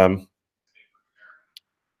start for them.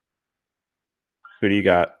 Who do you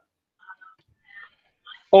got?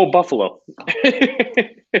 Oh, Buffalo.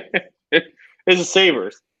 It's the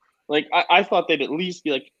Sabres. I thought they'd at least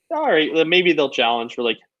be like, all right, maybe they'll challenge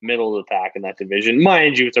for middle of the pack in that division.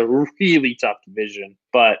 Mind you, it's a really tough division,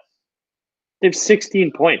 but they have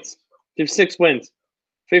 16 points. They have 6 wins,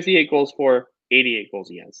 58 goals for, 88 goals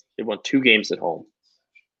against. They've won 2 games at home.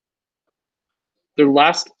 Their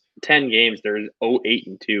last 10 games, they're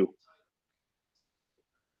 0-8-2.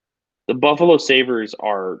 The Buffalo Sabres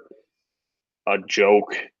are a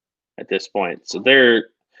joke at this point. So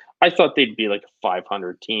I thought they'd be like a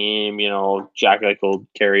 500 team. Jack Eichel will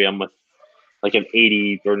carry them with an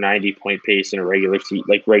 80 or 90 point pace in a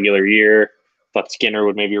regular year. Thought Skinner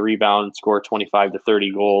would maybe rebound and score 25 to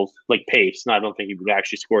 30 goals, pace. No, I don't think he would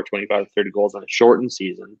actually score 25 to 30 goals on a shortened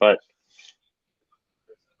season, but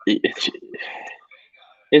it's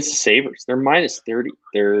the Sabres. They're minus 30.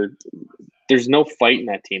 There's no fight in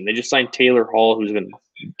that team. They just signed Taylor Hall, who's been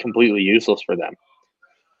completely useless for them.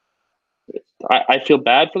 I feel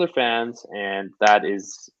bad for their fans, and that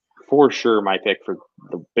is for sure my pick for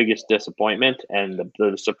the biggest disappointment and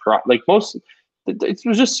the surprise. It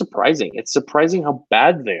was just surprising. It's surprising how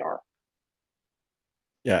bad they are.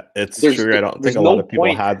 Yeah, it's true. I don't think a lot of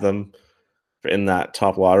people had them in that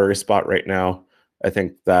top lottery spot right now. I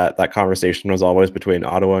think that conversation was always between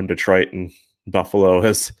Ottawa and Detroit, and Buffalo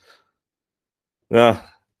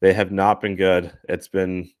they have not been good. It's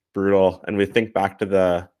been brutal. And we think back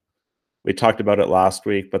to we talked about it last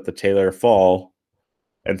week, but the Taylor Fall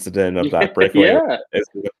incident of that breakaway is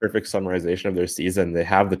the perfect summarization of their season. They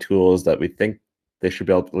have the tools that we think they should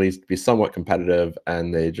be able to at least be somewhat competitive,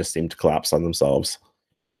 and they just seem to collapse on themselves.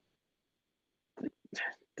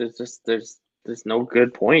 There's no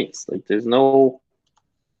good points. Like there's no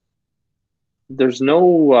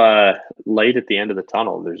light at the end of the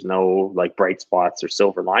tunnel. There's no like bright spots or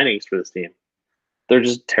silver linings for this team. They're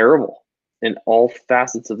just terrible in all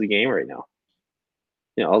facets of the game right now.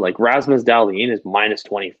 You know, like Rasmus Dahlin is minus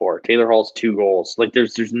 24. Taylor Hall's 2 goals. Like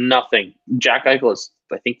there's nothing. Jack Eichel has,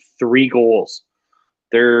 I think, 3 goals.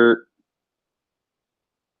 They're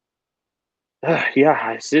I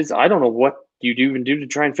don't know what you do even do to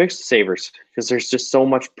try and fix the Sabres, because there's just so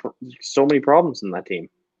many problems in that team.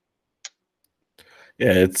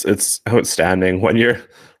 Yeah, it's outstanding when your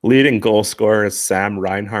leading goal scorer is Sam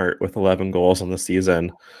Reinhart with 11 goals on the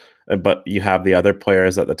season, but you have the other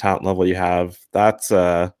players at the talent level you have. That's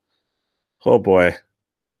oh boy.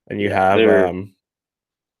 And you have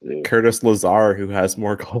Curtis Lazar, who has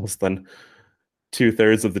more goals than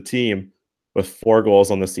 2/3 of the team with 4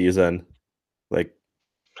 goals on the season. Like,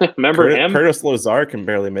 remember him? Curtis Lazar can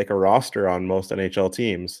barely make a roster on most NHL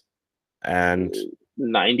teams, and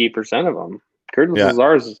 90% of them. Curtis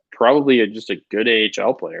Lazar is probably just a good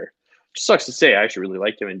AHL player. Just sucks to say. I actually really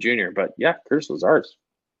liked him in junior, but yeah, Curtis Lazar's.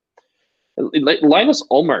 Linus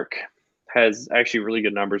Ullmark has actually really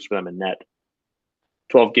good numbers for them in net.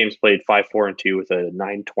 12 games played, 5-4-2 with a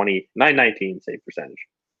 919 save percentage.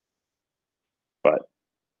 But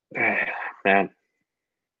man,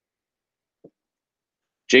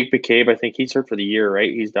 Jake McCabe, I think he's hurt for the year, right?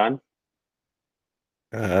 He's done.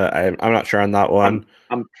 I'm not sure on that one.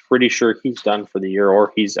 I'm pretty sure he's done for the year,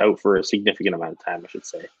 or he's out for a significant amount of time, I should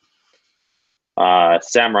say.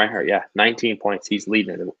 Sam Reinhart, 19 points. He's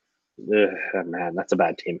leading it. Man, that's a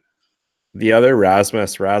bad team. The other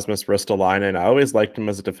Rasmus Ristolainen, I always liked him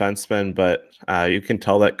as a defenseman, but you can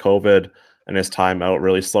tell that COVID and his time out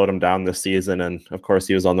really slowed him down this season. And of course,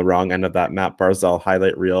 he was on the wrong end of that Matt Barzal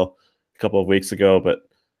highlight reel a couple of weeks ago. But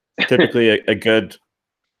typically a good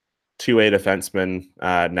 2A defenseman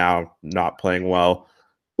now not playing well.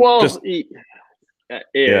 Well,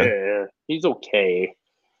 he's okay.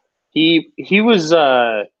 He was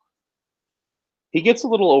he gets a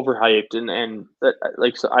little overhyped, and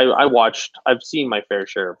like, so I've seen my fair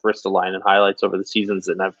share of Ristolainen highlights over the seasons,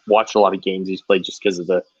 and I've watched a lot of games he's played just because of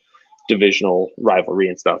the divisional rivalry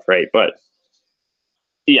and stuff, right? But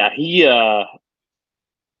yeah, he and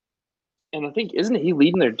I think, isn't he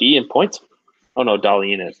leading their D in points? Oh no,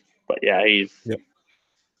 Dahlin is. But yeah, he's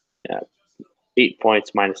 8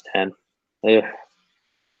 points minus 10. Ugh.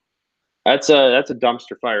 That's a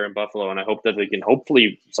dumpster fire in Buffalo, and I hope that they can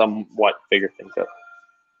hopefully somewhat figure things out.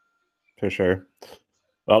 For sure.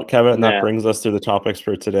 Well, Kevin, that brings us through the topics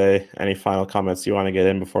for today. Any final comments you want to get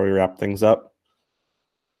in before we wrap things up?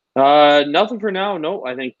 Nothing for now. No,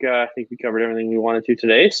 I think we covered everything we wanted to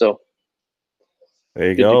today. So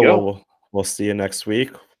there you go. Well, we'll see you next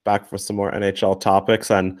week. Back for some more NHL topics,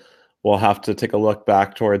 and we'll have to take a look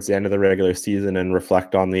back towards the end of the regular season and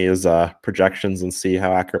reflect on these projections and see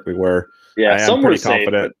how accurate we were. Yeah, I'm pretty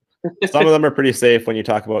confident. Some of them are pretty safe. When you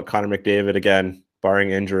talk about Connor McDavid, again, barring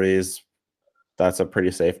injuries, that's a pretty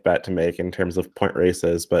safe bet to make in terms of point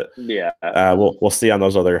races. But yeah, we'll see on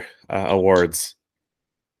those other awards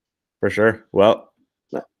for sure. Well,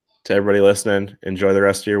 to everybody listening, enjoy the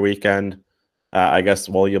rest of your weekend. I guess,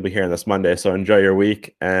 you'll be hearing this Monday, so enjoy your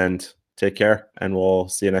week and take care, and we'll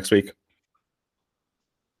see you next week.